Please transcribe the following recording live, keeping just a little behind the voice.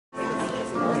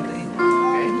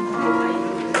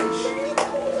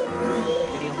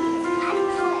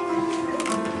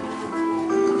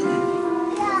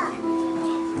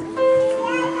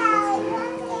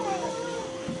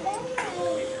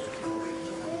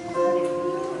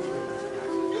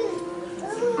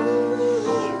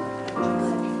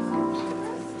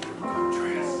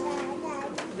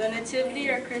Nativity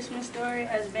or Christmas Story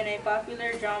has been a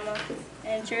popular drama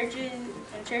in churches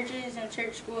and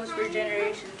church schools for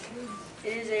generations.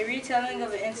 It is a retelling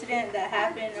of an incident that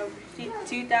happened over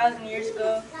 2,000 years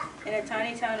ago in a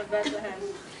tiny town of Bethlehem,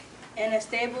 in a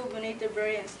stable beneath a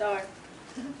brilliant star.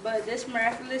 But this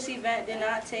miraculous event did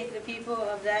not take the people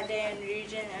of that day and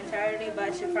region entirely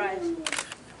by surprise.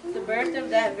 The birth of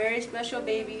that very special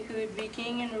baby who would be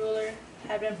king and ruler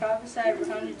had been prophesied for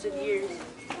hundreds of years.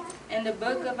 In the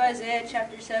book of Isaiah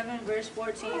chapter 7 verse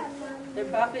 14, the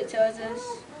prophet tells us,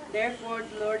 "Therefore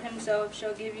the Lord himself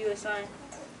shall give you a sign.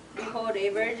 Behold, a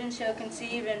virgin shall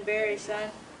conceive and bear a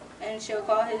son, and shall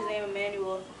call his name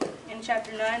Emmanuel." In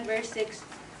chapter 9 verse 6,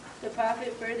 the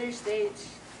prophet further states,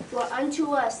 "For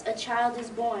unto us a child is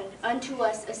born, unto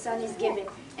us a son is given,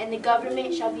 and the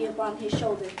government shall be upon his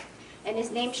shoulder. And his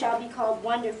name shall be called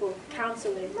Wonderful,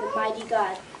 Counselor, the Mighty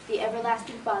God, the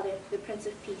Everlasting Father, the Prince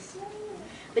of Peace."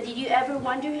 But did you ever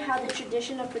wonder how the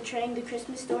tradition of portraying the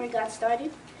Christmas story got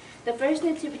started? The first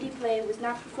nativity play was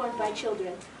not performed by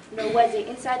children, nor was it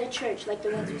inside a church like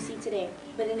the ones we see today,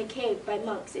 but in a cave by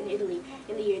monks in Italy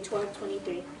in the year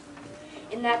 1223.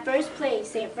 In that first play,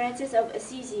 St. Francis of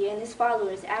Assisi and his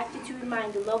followers acted to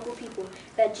remind the local people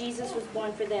that Jesus was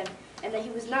born for them, and that he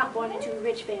was not born into a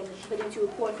rich family, but into a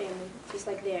poor family, just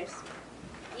like theirs.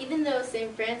 Even though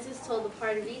St. Francis told the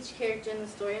part of each character in the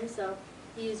story himself,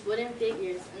 he used wooden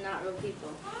figures and not real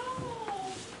people.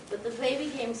 But the play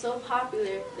became so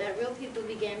popular that real people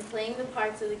began playing the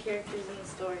parts of the characters in the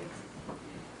stories.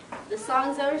 The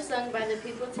songs that were sung by the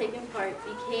people taking part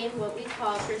became what we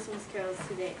call Christmas carols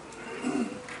today.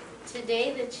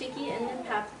 Today, the Chickee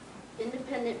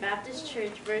Independent Baptist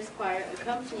Church Verse Choir,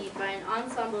 accompanied by an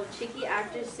ensemble of Chickee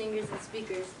actors, singers, and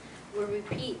speakers, will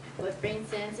repeat what Frank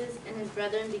Francis and his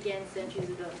brethren began centuries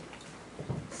ago.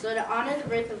 So to honor the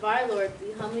birth of our Lord,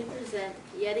 we humbly present,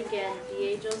 yet again, the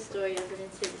age-old story of the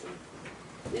Nativity.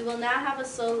 We will now have a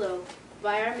solo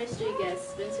by our mystery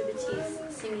guest, Spencer Batiste,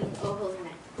 singing O Holy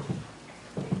Night.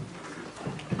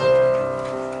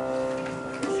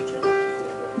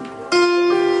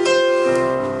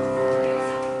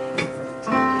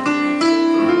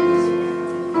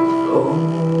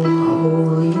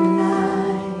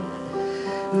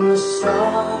 The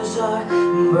stars are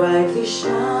brightly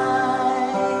shining.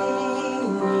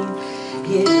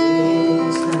 It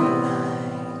is the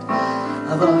night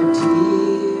of our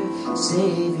dear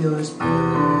Savior's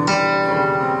birth.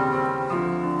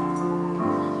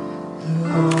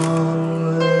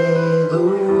 Long lay the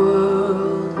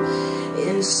world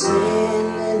in sin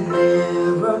and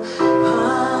never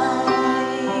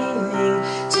pining,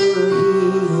 till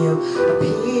he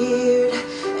appeared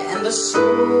and the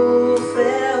soul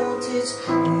felt its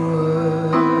worth.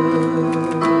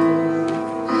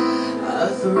 A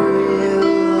thrill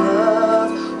of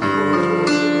hope,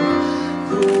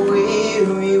 the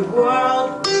weary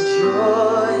world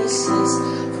rejoices,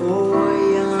 for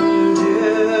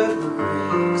yonder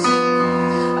breaks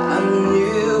a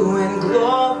new and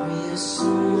glorious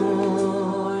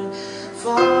morn.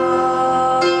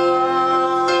 Fall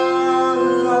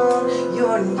on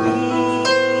your knees.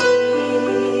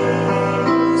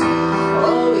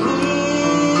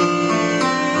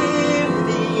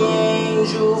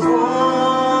 Angel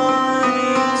voice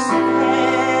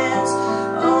says,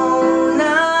 "Oh,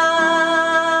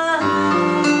 night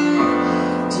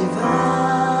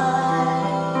divine,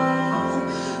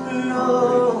 no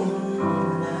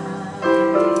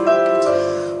night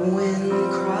when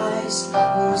Christ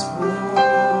was born.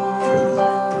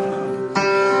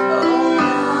 Oh,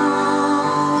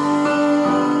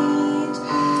 night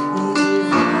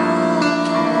divine,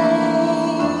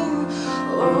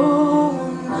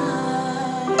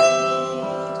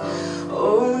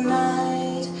 oh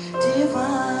night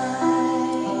divine."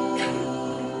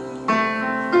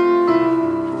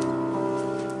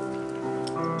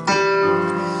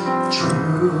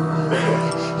 Truly,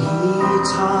 he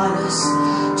taught us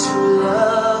to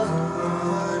love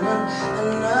one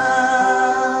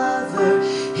another.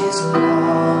 His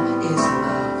law is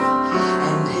love,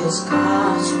 and his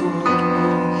gospel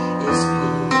is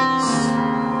peace.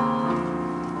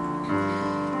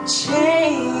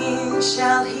 Chains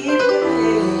shall he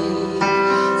break,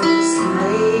 the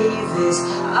slave is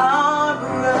our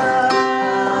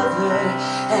brother,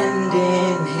 and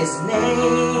in his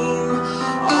name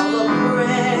all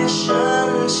oppression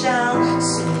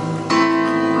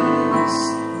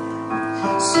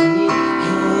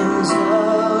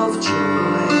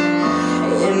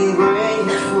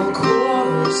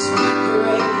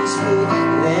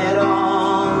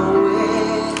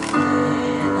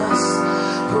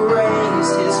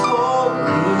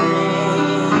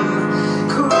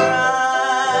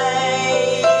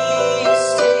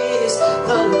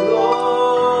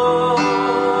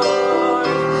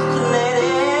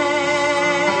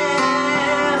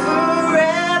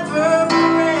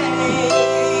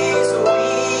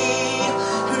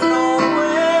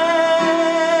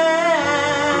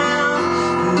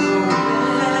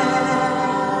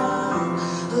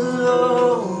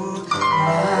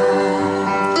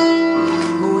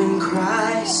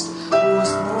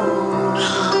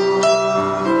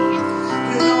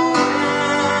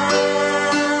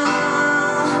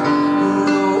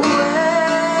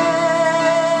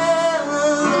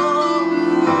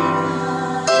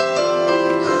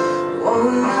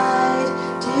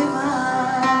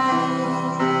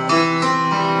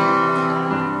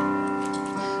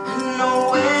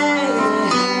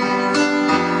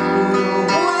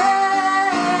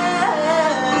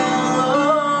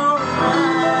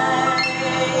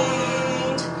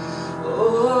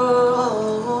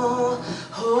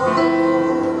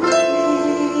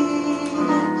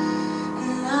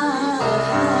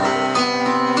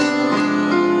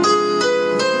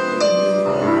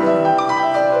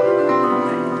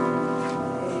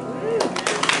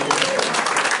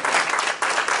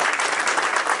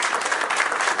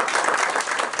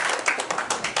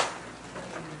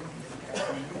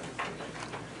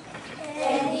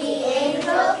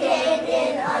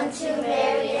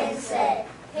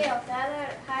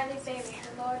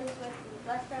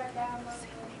sat down among them.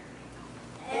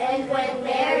 And when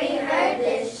Mary heard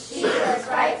this, she was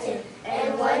frightened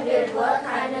and wondered what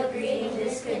kind of greeting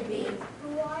this could be.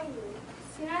 Who are you?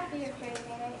 Do not be afraid,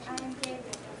 Mary. I am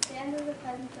Gabriel, stand in the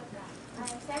presence of God. I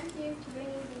am sent to you to bring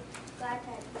you the glad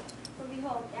tidings. For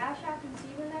behold, thou shalt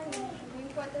conceive in thy womb and bring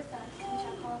forth a son, and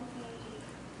shall call his name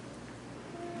Jesus.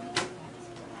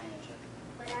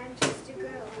 But I'm just a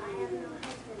girl. I have no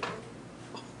husband.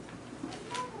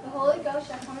 The Holy Ghost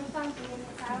shall come upon thee, and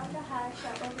the power of the highest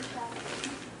shall overshadow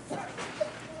thee.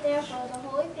 Therefore, the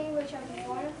holy thing which shall be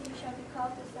born of thee shall be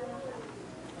called the Son of God.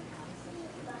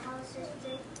 But how such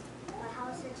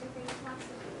a thing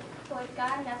possible? For with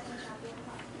God nothing shall be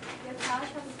impossible. Your child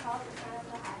shall be called the Son of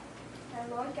the High. And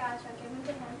the Lord God shall give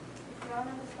unto him the throne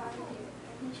of his father David,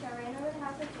 and he shall reign over the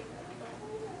house of Jacob forever.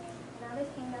 And of his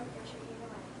kingdom there shall be no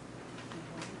end.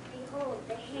 Behold,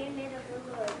 the handmaid of the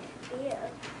Lord,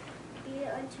 be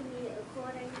it unto me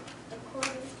according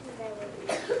to thy word.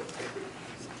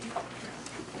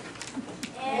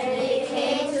 And it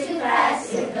came to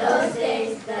pass in those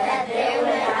days that there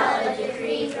went out a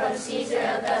decree from Caesar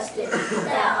Augustus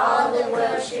that all the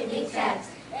world should be taxed.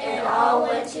 And all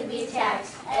went to be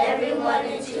taxed, every one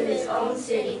into his own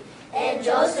city. And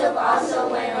Joseph also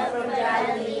went up from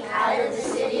Galilee out of the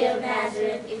city of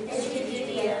Nazareth into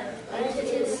Judea, unto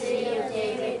the city of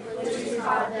David, which is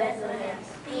called Bethlehem,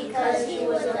 because he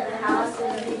was of the house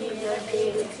and lineage of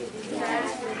David, to be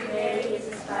taxed with Mary his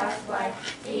espoused wife,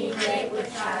 being yet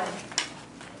with child.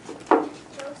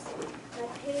 Joseph, my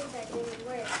parents are doing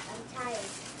work. I'm tired.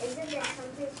 Isn't there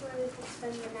some place where we could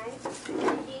spend the night?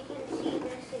 You can see the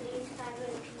city's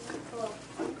crowded people.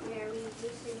 Mary,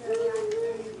 this is a young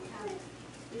in town.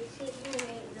 You see here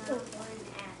ain't not one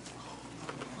ass.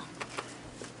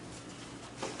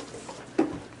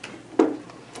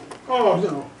 Oh,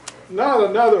 no, not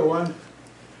another one.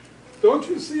 Don't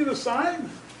you see the sign?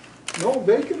 No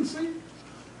vacancy?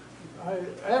 I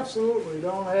absolutely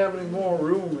don't have any more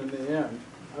room in the end.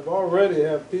 I've already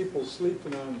have people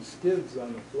sleeping on skids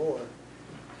on the floor.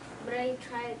 But I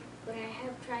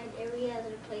have tried every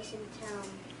other place in town.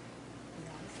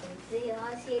 They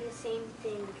all say the same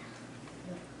thing.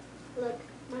 Look,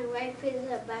 my wife is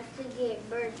about to give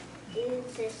birth.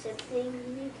 Isn't there something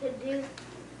you could do?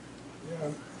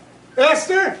 Yeah.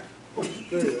 Esther! I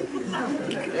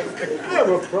have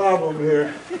a problem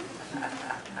here.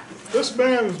 This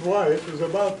man's wife is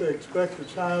about to expect a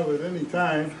child at any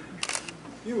time.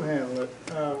 You handle it.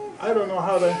 I don't know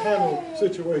how to handle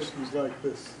situations like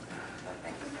this.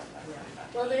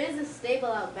 Well, there is a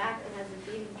stable out back that has a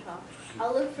feeding trough.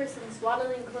 I'll look for some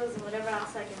swaddling clothes and whatever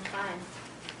else I can find.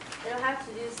 It'll have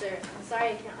to do, sir. I'm sorry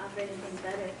I can't offer anything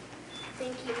better.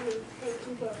 Thank you. Thank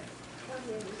you both.